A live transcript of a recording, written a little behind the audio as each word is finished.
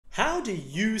How do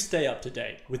you stay up to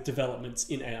date with developments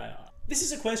in AI art? This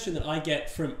is a question that I get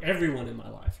from everyone in my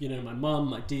life. You know, my mum,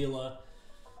 my dealer,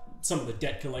 some of the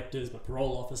debt collectors, my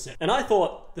parole officer. And I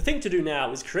thought the thing to do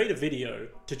now is create a video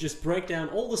to just break down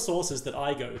all the sources that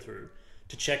I go through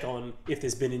to check on if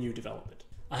there's been a new development.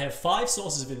 I have 5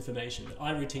 sources of information that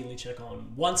I routinely check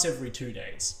on once every 2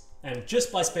 days. And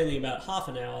just by spending about half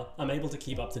an hour, I'm able to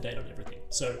keep up to date on everything.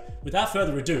 So without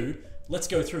further ado, let's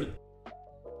go through it.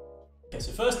 Okay,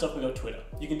 so first up we got Twitter.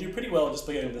 You can do pretty well just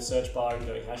by going to the search bar and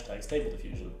going hashtag stable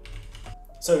diffusion.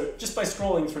 So just by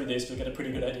scrolling through this, you'll get a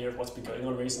pretty good idea of what's been going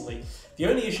on recently. The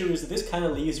only issue is that this kind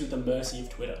of leaves you at the mercy of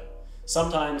Twitter.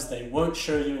 Sometimes they won't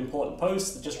show you important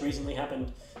posts that just recently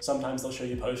happened. Sometimes they'll show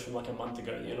you posts from like a month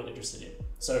ago that you're not interested in.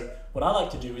 So what I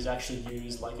like to do is actually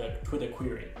use like a Twitter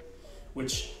query,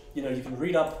 which, you know, you can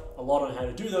read up a lot on how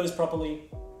to do those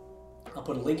properly. I'll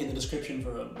put a link in the description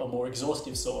for a more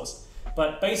exhaustive source.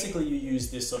 But basically you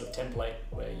use this sort of template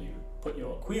where you put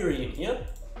your query in here.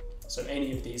 So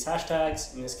any of these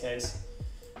hashtags in this case,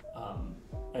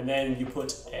 and then you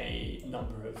put a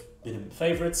number of minimum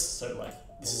favorites. So like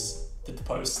this is the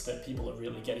posts that people are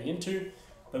really getting into.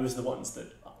 Those are the ones that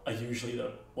are usually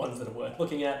the ones that are worth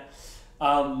looking at.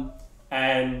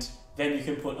 And then you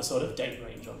can put a sort of date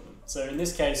range on them. So in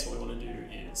this case, what we want to do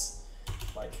is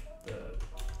like the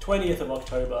 20th of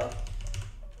October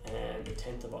and the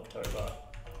 10th of October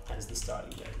as the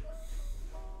starting date.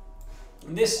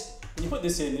 And this, when you put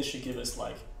this in, this should give us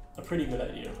like a pretty good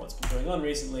idea of what's been going on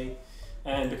recently.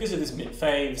 And because of this min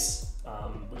faves,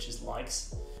 which is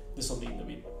likes, this will mean that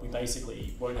we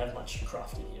basically won't have much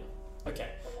craft in here.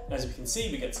 Okay, as we can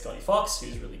see, we get Scotty Fox,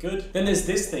 who's really good. Then there's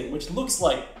this thing, which looks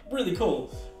like really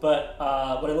cool, but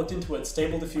when I looked into it,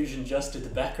 Stable Diffusion just did the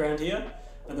background here,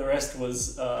 and the rest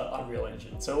was Unreal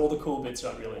Engine. So all the cool bits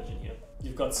are Unreal Engine here.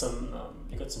 You've got some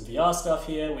VR stuff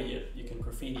here where you can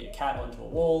graffiti a cat onto a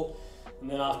wall, and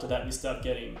then after that we start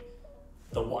getting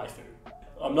the waifu.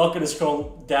 I'm not going to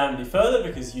scroll down any further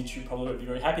because YouTube probably won't be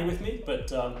very happy with me,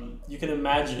 but you can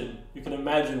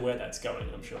imagine where that's going,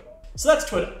 I'm sure. So that's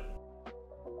Twitter.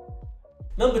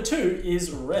 Number 2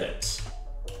 is Reddit.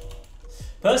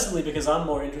 Personally, because I'm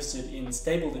more interested in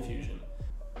Stable Diffusion.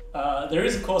 There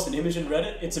is of course an image in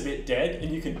Reddit. It's a bit dead,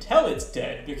 and you can tell it's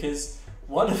dead because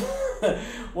one of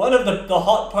the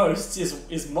hot posts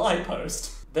is my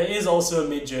post. There is also a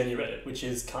Mid-Journey Reddit, which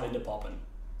is kind of poppin'.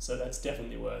 So that's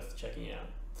definitely worth checking out.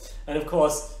 And of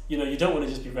course, you know, you don't want to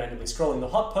just be randomly scrolling the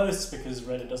hot posts because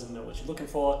Reddit doesn't know what you're looking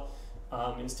for.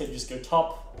 Instead, you just go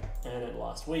top and then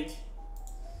last week,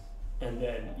 and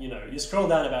then, you know, you scroll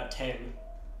down about 10,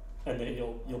 and then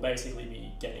you'll basically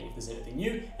be getting if there's anything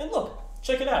new. And look,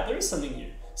 check it out. There is something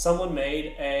new. Someone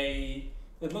made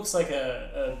it looks like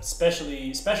a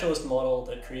specialist model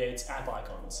that creates app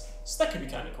icons. So that could be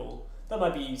kind of cool. That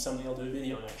might be something I'll do a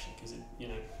video on actually, because you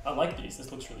know, I like these.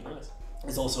 This looks really nice.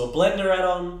 There's also a Blender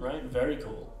add-on, right? Very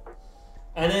cool.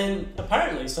 And then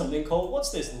apparently something called,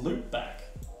 what's this? Loopback.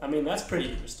 I mean, that's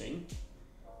pretty interesting.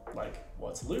 Like,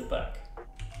 what's loopback?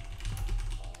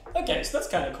 Okay, so that's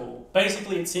kind of cool.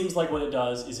 Basically, it seems like what it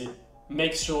does is it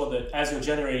makes sure that as you're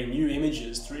generating new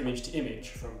images through image to image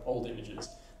from old images,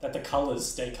 that the colors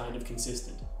stay kind of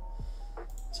consistent.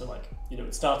 So like, you know,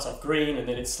 it starts off green and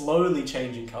then it's slowly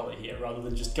changing color here rather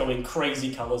than just going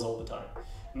crazy colors all the time.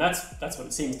 And that's what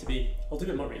it seems to be. I'll do a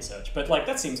bit more research, but like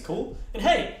that seems cool. And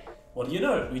hey, what do you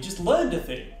know? We just learned a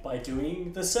thing by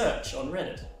doing the search on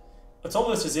Reddit. It's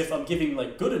almost as if I'm giving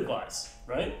like good advice,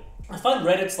 right? I find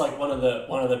Reddit's like one of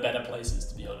the better places,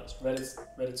 to be honest.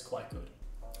 Reddit's quite good.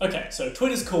 Okay, so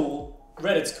Twitter's cool,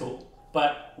 Reddit's cool,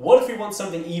 but what if we want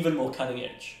something even more cutting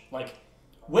edge? Like,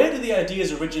 where do the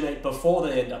ideas originate before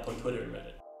they end up on Twitter and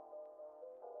Reddit?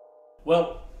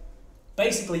 Well,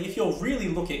 basically, if you're really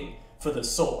looking for the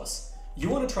source, you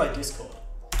want to try Discord.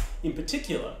 In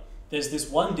particular, there's this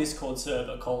one Discord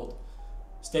server called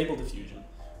Stable Diffusion,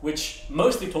 which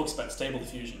mostly talks about Stable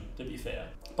Diffusion, to be fair.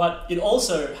 But it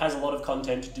also has a lot of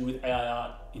content to do with AI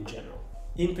art in general.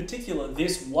 In particular,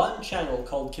 this one channel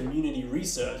called Community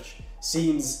Research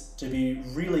seems to be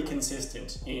really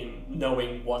consistent in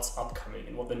knowing what's upcoming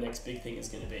and what the next big thing is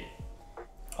going to be.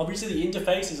 Obviously, the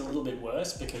interface is a little bit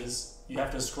worse because you have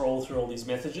to scroll through all these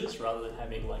messages rather than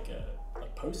having like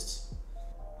posts.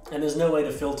 And there's no way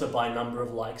to filter by number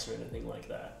of likes or anything like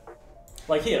that.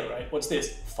 Like here, right? What's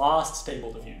this? Fast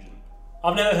Stable Diffusion.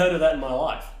 I've never heard of that in my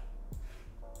life.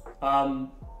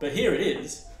 But here it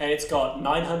is, and it's got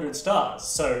 900 stars.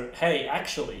 So, hey,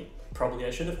 actually, probably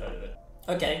I should have heard of it.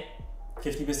 Okay,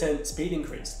 50% speed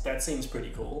increase. That seems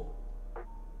pretty cool.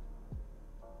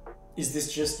 Is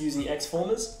this just using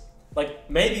X-formers? Like,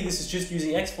 maybe this is just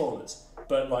using X-formers,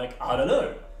 but like, I don't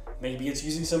know. Maybe it's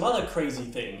using some other crazy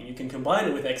thing. You can combine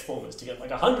it with Xformers to get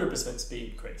like 100%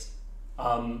 speed increase.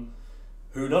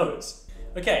 Who knows?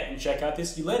 Okay, and check out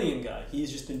this Eulenian guy.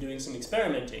 He's just been doing some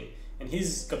experimenting, and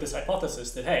he's got this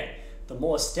hypothesis that, hey, the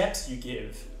more steps you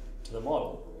give to the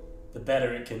model, the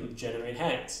better it can generate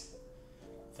hands.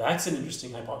 That's an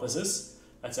interesting hypothesis.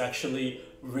 That's actually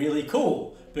really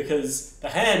cool, because the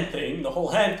whole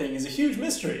hand thing is a huge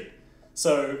mystery.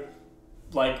 So,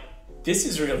 like, this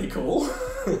is really cool,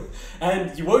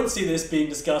 and you won't see this being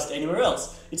discussed anywhere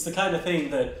else. It's the kind of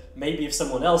thing that maybe if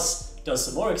someone else does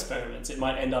some more experiments, it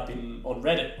might end up on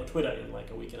Reddit or Twitter in like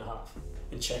a week and a half.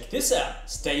 And check this out,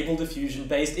 stable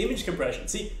diffusion-based image compression.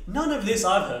 See, none of this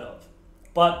I've heard of,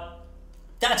 but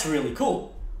that's really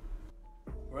cool.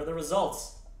 Where are the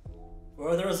results? Where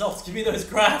are the results? Give me those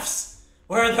graphs.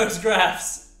 Where are those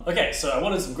graphs? Okay, so I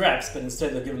wanted some graphs, but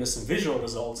instead they've given us some visual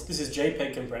results. This is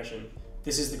JPEG compression.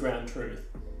 This is the ground truth.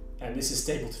 And this is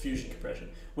stable diffusion compression,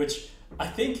 which I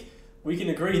think we can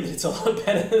agree that it's a lot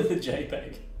better than the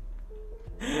JPEG.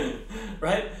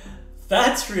 Right?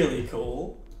 That's really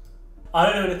cool. I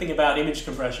don't know anything about image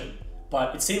compression,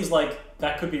 but it seems like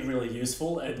that could be really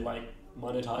useful and like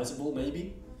monetizable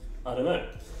maybe. I don't know.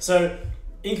 So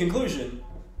in conclusion,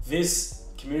 this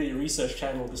community research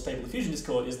channel, the Stable Diffusion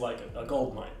Discord, is like a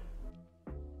gold mine.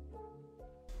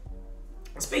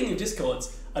 Speaking of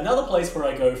Discords, another place where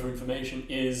I go for information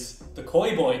is the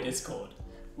KOIBOY Discord,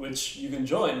 which you can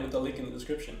join with the link in the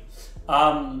description.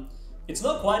 It's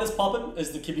not quite as poppin'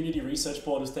 as the community research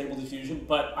board of Stable Diffusion,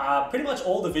 but pretty much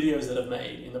all the videos that I've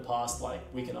made in the past like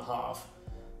week and a half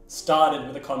started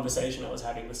with a conversation I was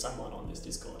having with someone on this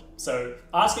Discord. So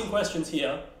asking questions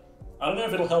here, I don't know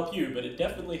if it'll help you, but it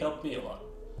definitely helped me a lot.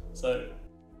 So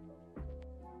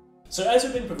as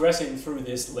we've been progressing through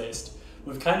this list,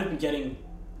 we've kind of been getting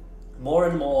more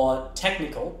and more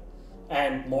technical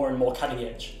and more cutting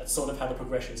edge. That's sort of how the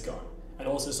progression's gone. And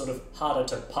also sort of harder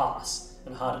to pass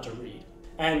and harder to read.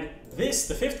 And this,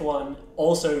 the fifth one,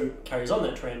 also carries on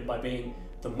that trend by being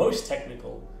the most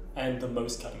technical and the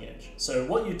most cutting edge. So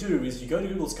what you do is you go to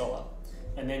Google Scholar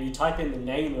and then you type in the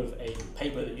name of a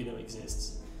paper that you know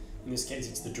exists. In this case,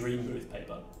 it's the Dream Booth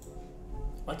paper.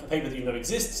 Like a paper that you know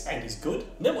exists and is good.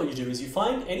 And then what you do is you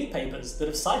find any papers that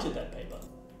have cited that paper.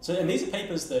 So, and these are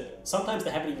papers that sometimes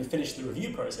they haven't even finished the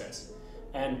review process.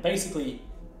 And basically,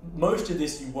 most of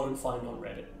this you won't find on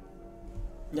Reddit.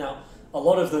 Now, a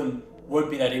lot of them won't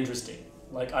be that interesting.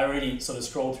 Like, I already sort of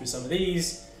scrolled through some of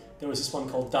these. There was this one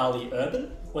called DALL-E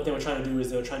Urban. What they were trying to do is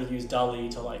they were trying to use DALL-E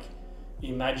to like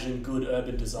imagine good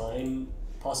urban design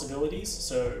possibilities.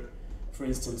 So, for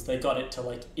instance, they got it to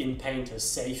like in-paint a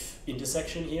safe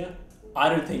intersection here.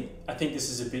 I think this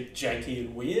is a bit janky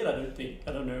and weird.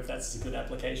 I don't know if that's a good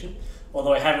application,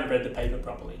 although I haven't read the paper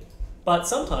properly. But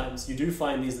sometimes you do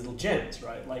find these little gems,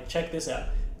 right? Like, check this out,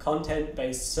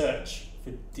 content-based search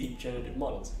for deep generative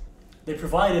models. They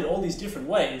provided all these different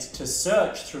ways to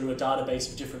search through a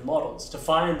database of different models to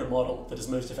find the model that is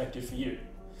most effective for you.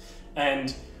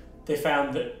 And they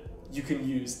found that you can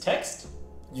use text,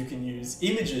 you can use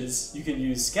images, you can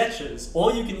use sketches,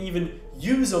 or you can even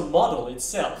use a model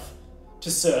itself to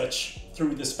search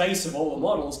through the space of all the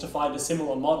models to find a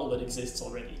similar model that exists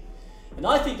already. And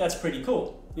I think that's pretty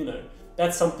cool. You know,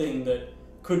 that's something that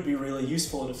could be really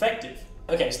useful and effective.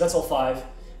 Okay, so that's all 5.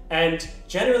 And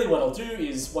generally what I'll do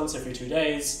is once every 2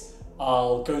 days,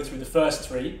 I'll go through the first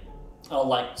 3. I'll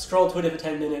like scroll Twitter for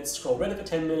 10 minutes, scroll Reddit for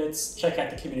 10 minutes, check out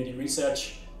the community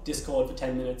research Discord for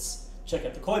 10 minutes, check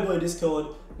out the KOIBOY Discord,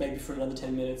 maybe for another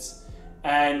 10 minutes,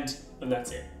 and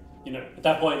that's it. You know, at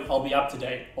that point, I'll be up to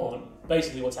date on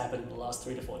basically what's happened in the last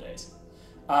 3 to 4 days.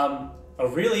 A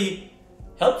really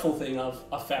helpful thing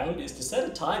I've found is to set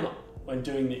a timer when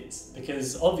doing these,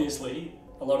 because obviously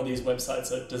a lot of these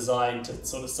websites are designed to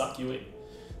sort of suck you in.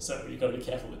 So you've got to be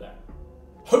careful with that.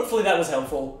 Hopefully that was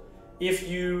helpful. If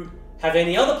you have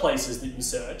any other places that you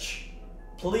search,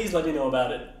 please let me know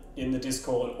about it in the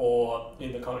Discord or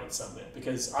in the comments somewhere,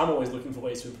 because I'm always looking for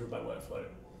ways to improve my workflow.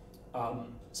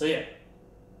 So yeah.